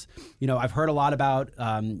trends. You know, I've heard a lot about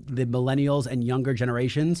the millennials and younger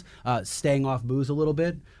generations staying off booze a little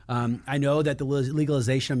bit. I know that the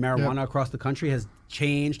legalization of marijuana across the country has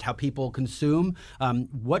changed how people consume.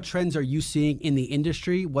 What trends are you seeing in the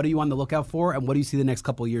industry? What are you on the lookout for? And what do you see the next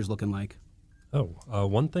couple of years looking like?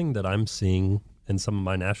 One thing that I'm seeing in some of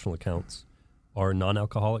my national accounts are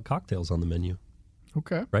non-alcoholic cocktails on the menu.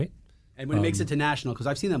 Okay. Right? And when it makes it to national, because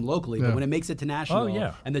I've seen them locally, but when it makes it to national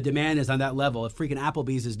and the demand is on that level, if freaking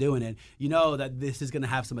Applebee's is doing it, you know that this is going to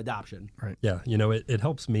have some adoption. Right. Yeah. You know, it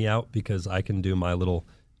helps me out because I can do my little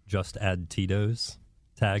just add Tito's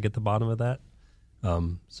tag at the bottom of that.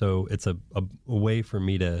 So it's a way for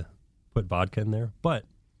me to put vodka in there. But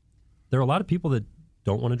there are a lot of people that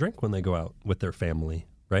don't want to drink when they go out with their family,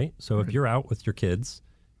 right? So if you're out with your kids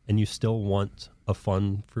and you still want a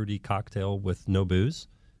fun, fruity cocktail with no booze,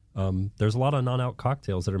 there's a lot of non-alc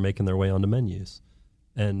cocktails that are making their way onto menus.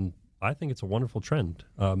 And I think it's a wonderful trend.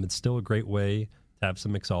 It's still a great way to have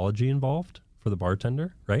some mixology involved for the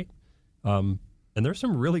bartender, right? And there's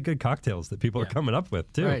some really good cocktails that people are coming up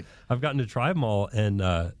with, too. Right. I've gotten to try them all, and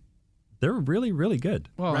they're really, really good.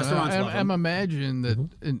 Well, I'm imagine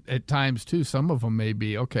that at times, too, some of them may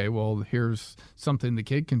be, okay, well, here's something the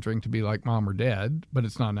kid can drink to be like mom or dad, but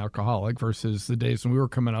it's not an alcoholic versus the days when we were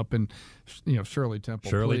coming up in, you know, Shirley Temple.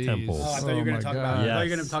 Shirley Temple. Oh, I thought you were going to talk about I thought you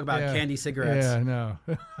were going to talk about candy cigarettes. Yeah, no.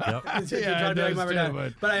 But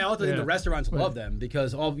I also think the restaurants love them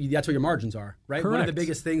because that's where your margins are, right? Correct. One of the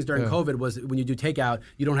biggest things during COVID was when you do takeout,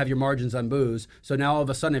 you don't have your margins on booze. So now all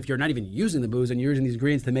of a sudden, if you're not even using the booze and you're using these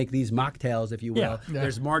ingredients to make these mocktails, if you will,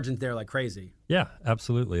 there's margins there like crazy. Yeah,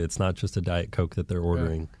 absolutely. It's not just a Diet Coke that they're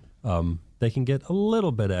ordering. They can get a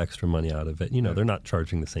little bit of extra money out of it. You know, they're not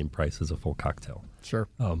charging the same price as a full cocktail. Sure.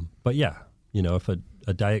 But yeah, you know, if a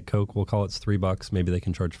Diet Coke, we'll call it $3, maybe they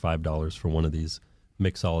can charge $5 for one of these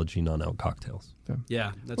mixology non-alc cocktails.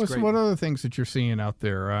 Yeah, that's great. great. So what other things that you're seeing out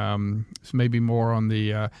there? So maybe more on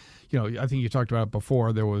the, you know, I think you talked about it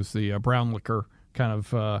before. There was the brown liquor kind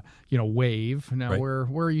of, you know, wave. Now,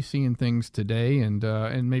 where are you seeing things today, and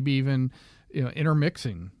maybe even, you know,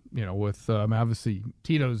 intermixing? You know, with obviously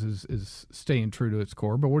Tito's is staying true to its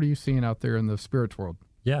core, but what are you seeing out there in the spirits world?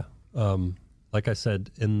 Yeah, like I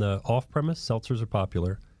said, in the off-premise, seltzers are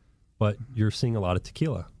popular, but you're seeing a lot of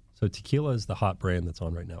tequila. So tequila is the hot brand that's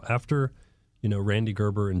on right now. After, you know, Randy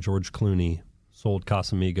Gerber and George Clooney sold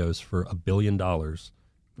Casamigos for $1 billion,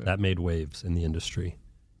 that made waves in the industry.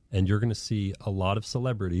 And you're going to see a lot of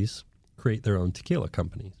celebrities create their own tequila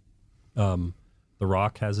companies. The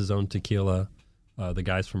Rock has his own tequila. The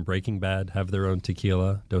guys from Breaking Bad have their own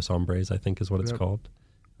tequila. Dos Hombres, I think is what it's called.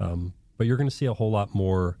 But you're going to see a whole lot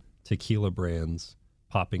more tequila brands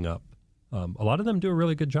popping up A lot of them do a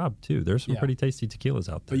really good job, too. There's some pretty tasty tequilas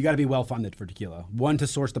out there. But you got to be well-funded for tequila. One, to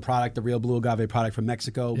source the product, the real blue agave product from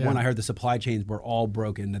Mexico. Yeah. One, I heard the supply chains were all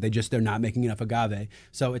broken. They're not making enough agave.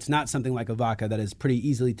 So it's not something like a vodka that is pretty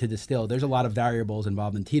easily to distill. There's a lot of variables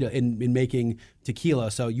involved in Tito in making tequila.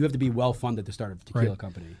 So you have to be well-funded to start a tequila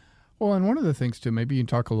company. Well, and one of the things, too, maybe you can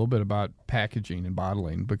talk a little bit about packaging and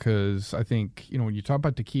bottling, because I think, when you talk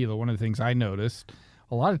about tequila, one of the things I noticed,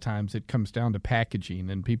 a lot of times it comes down to packaging,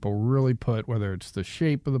 and people really put, whether it's the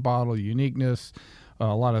shape of the bottle, uniqueness,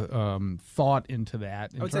 a lot of thought into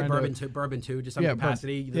that. I would say bourbon too, just some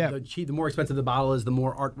capacity. The more expensive the bottle is, the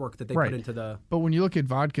more artwork that they put into the... But when you look at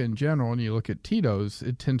vodka in general and you look at Tito's,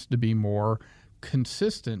 it tends to be more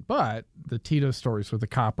consistent. But the Tito stories with the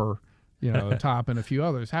copper, top and a few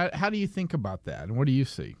others, how do you think about that, and what do you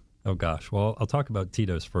see? Oh, gosh. Well, I'll talk about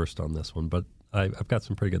Tito's first on this one, but I've got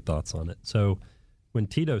some pretty good thoughts on it. So when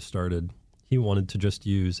Tito started, he wanted to just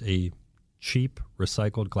use a cheap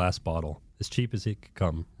recycled glass bottle, as cheap as it could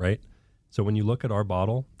come, right? So when you look at our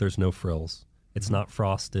bottle, there's no frills. It's not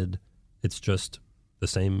frosted. It's just the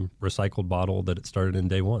same recycled bottle that it started in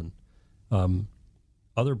day one.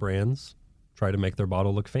 Other brands try to make their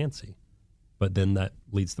bottle look fancy, but then that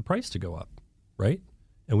leads the price to go up, right?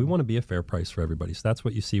 And we want to be a fair price for everybody. So that's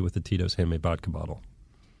what you see with the Tito's handmade vodka bottle.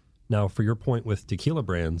 Now, for your point with tequila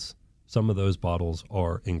brands, some of those bottles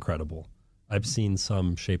are incredible. I've seen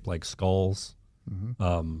some shaped like skulls,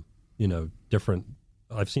 different.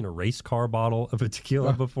 I've seen a race car bottle of a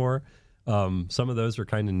tequila before. Some of those are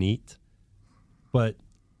kind of neat. But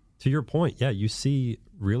to your point, you see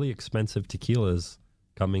really expensive tequilas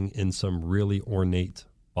coming in some really ornate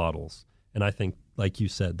bottles. And I think, like you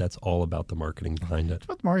said, that's all about the marketing behind it. It's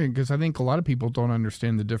about the marketing, because I think a lot of people don't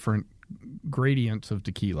understand the different gradients of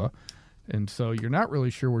tequila. And so you're not really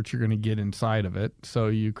sure what you're going to get inside of it. So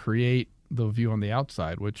you create the view on the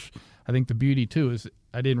outside, which I think the beauty, too, is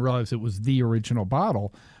I didn't realize it was the original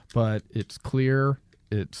bottle, but it's clear,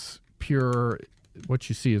 it's pure. What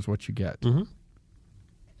you see is what you get. Mm-hmm.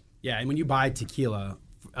 Yeah, and when you buy tequila,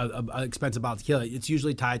 an expensive bottle of tequila, it's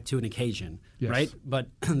usually tied to an occasion, right? But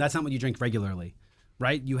that's not what you drink regularly,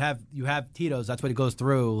 right? You have Tito's, that's what it goes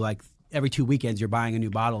through, like every 2 weekends you're buying a new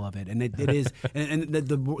bottle of it, and it is and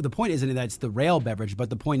the point isn't that it's the rail beverage, but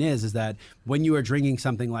the point is that when you are drinking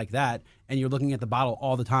something like that and you're looking at the bottle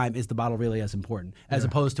all the time, is the bottle really as important as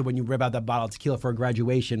opposed to when you rip out that bottle of tequila for a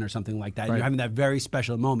graduation or something like that, and you're having that very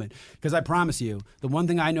special moment? Because I promise you, the one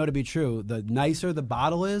thing I know to be true, the nicer the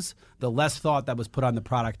bottle is, the less thought that was put on the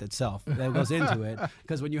product itself that goes into it.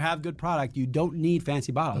 Because when you have good product, you don't need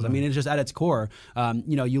fancy bottles. I mean, it's just at its core.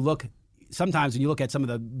 You look. Sometimes when you look at some of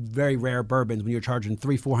the very rare bourbons, when you're charging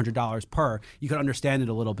 $300-$400 per, you can understand it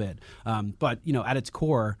a little bit. But at its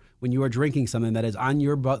core, when you are drinking something that is on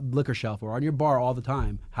your liquor shelf or on your bar all the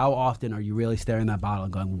time, how often are you really staring at that bottle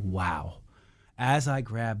and going, wow, as I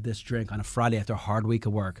grab this drink on a Friday after a hard week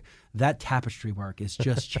of work, that tapestry work is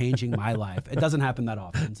just changing my life. It doesn't happen that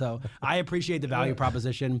often. So I appreciate the value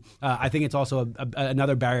proposition. I think it's also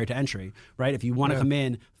another barrier to entry, right? If you want to come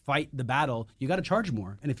in, fight the battle, you got to charge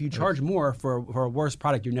more. And if you charge more for a worse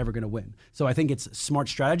product, you're never going to win. So I think it's smart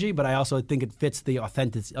strategy, but I also think it fits the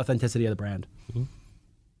authenticity of the brand. Mm-hmm.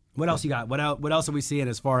 What else you got? What else are we seeing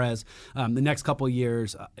as far as the next couple of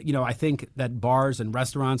years? I think that bars and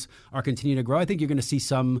restaurants are continuing to grow. I think you're going to see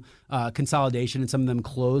some consolidation and some of them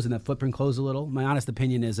close and that footprint close a little. My honest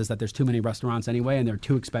opinion is that there's too many restaurants anyway and they're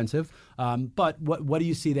too expensive. But what do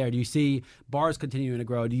you see there? Do you see bars continuing to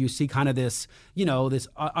grow? Do you see kind of this, this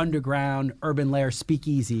underground urban layer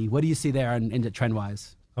speakeasy? What do you see there in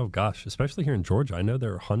trend-wise? Oh, gosh, especially here in Georgia. I know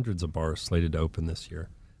there are hundreds of bars slated to open this year.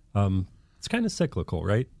 It's kind of cyclical,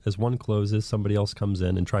 right? As one closes, somebody else comes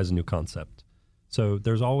in and tries a new concept. So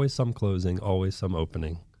there's always some closing, always some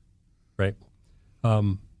opening, right?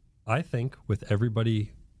 I think with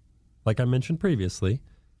everybody, like I mentioned previously,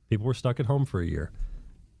 people were stuck at home for a year.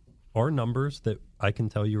 Our numbers that I can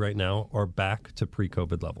tell you right now are back to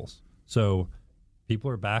pre-COVID levels. So people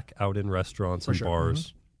are back out in restaurants and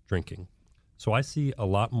bars drinking. So I see a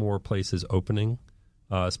lot more places opening,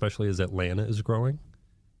 especially as Atlanta is growing.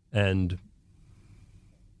 And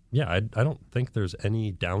I don't think there's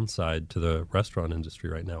any downside to the restaurant industry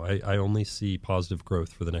right now. I only see positive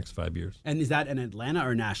growth for the next 5 years. And is that in Atlanta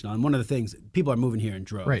or national? And one of the things, people are moving here in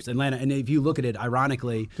droves. Right. Atlanta, and if you look at it,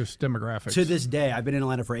 ironically, just demographics. To this day, I've been in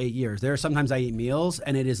Atlanta for 8 years. There are sometimes I eat meals,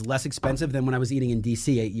 and it is less expensive than when I was eating in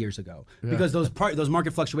D.C. 8 years ago. Yeah. Because those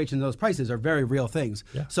market fluctuations, those prices are very real things.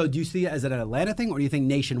 Yeah. So do you see it as an Atlanta thing, or do you think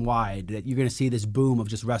nationwide that you're going to see this boom of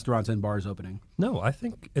just restaurants and bars opening? No, I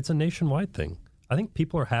think it's a nationwide thing. I think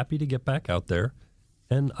people are happy to get back out there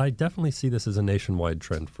And I definitely see this as a nationwide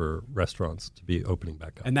trend for restaurants to be opening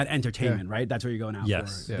back up. And that entertainment, right? That's what you're going out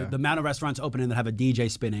Yes. for. Yeah. The amount of restaurants opening that have a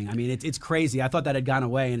DJ spinning. I mean, it's crazy. I thought that had gone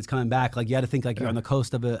away and it's coming back. Like you had to think like you're on the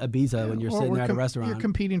coast of Ibiza when you're sitting there at a restaurant. You're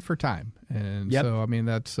competing for time, and so I mean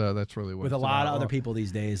that's really what with a it's lot about. of other people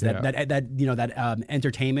these days. That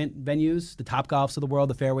entertainment venues, the Top Golfs of the world,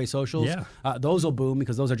 the Fairway Socials. Yeah. Those will boom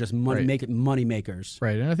because those are just money makers.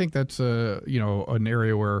 Right, and I think that's an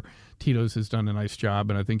area where Tito's has done a nice job,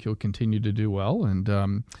 and I think you'll continue to do well.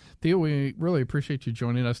 And Theo, we really appreciate you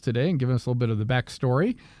joining us today and giving us a little bit of the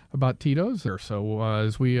backstory about Tito's. So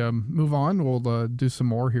as we move on, we'll do some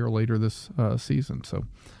more here later this season. So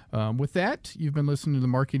with that, you've been listening to the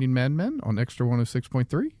Marketing Madmen on Extra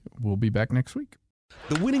 106.3. We'll be back next week.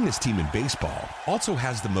 The winningest team in baseball also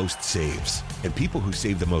has the most saves, and people who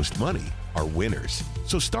save the most money are winners.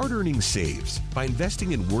 So start earning saves by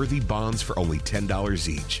investing in worthy bonds for only $10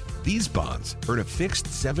 each. These bonds earn a fixed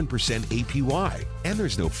 7% APY, and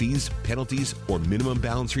there's no fees, penalties, or minimum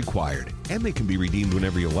balance required, and they can be redeemed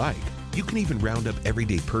whenever you like. You can even round up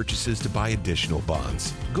everyday purchases to buy additional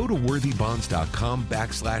bonds. Go to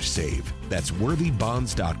worthybonds.com/save. That's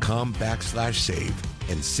worthybonds.com/save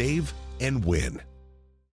and save and win.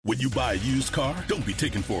 When you buy a used car, don't be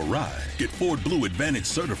taken for a ride. Get Ford Blue Advantage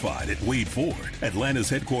certified at Wade Ford, Atlanta's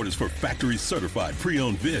headquarters for factory-certified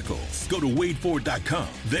pre-owned vehicles. Go to WadeFord.com.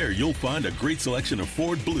 There you'll find a great selection of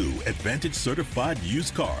Ford Blue Advantage certified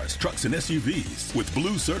used cars, trucks, and SUVs. With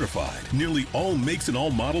Blue certified, nearly all makes and all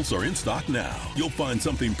models are in stock now. You'll find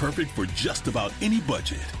something perfect for just about any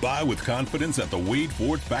budget. Buy with confidence at the Wade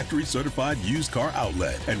Ford factory-certified used car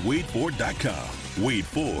outlet at WadeFord.com. Wade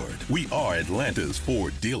Ford. We are Atlanta's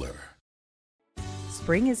Ford dealer.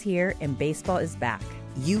 Spring is here and baseball is back.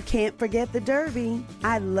 You can't forget the Derby.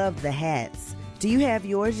 I love the hats. Do you have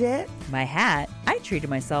yours yet? My hat? I treated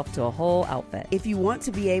myself to a whole outfit. If you want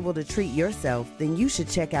to be able to treat yourself, then you should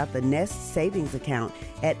check out the Nest Savings Account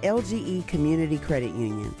at LGE Community Credit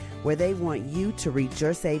Union, where they want you to reach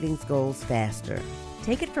your savings goals faster.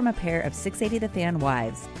 Take it from a pair of 680 The Fan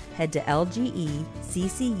wives. Head to lgeccu.org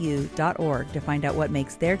to find out what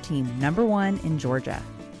makes their team #1 in Georgia.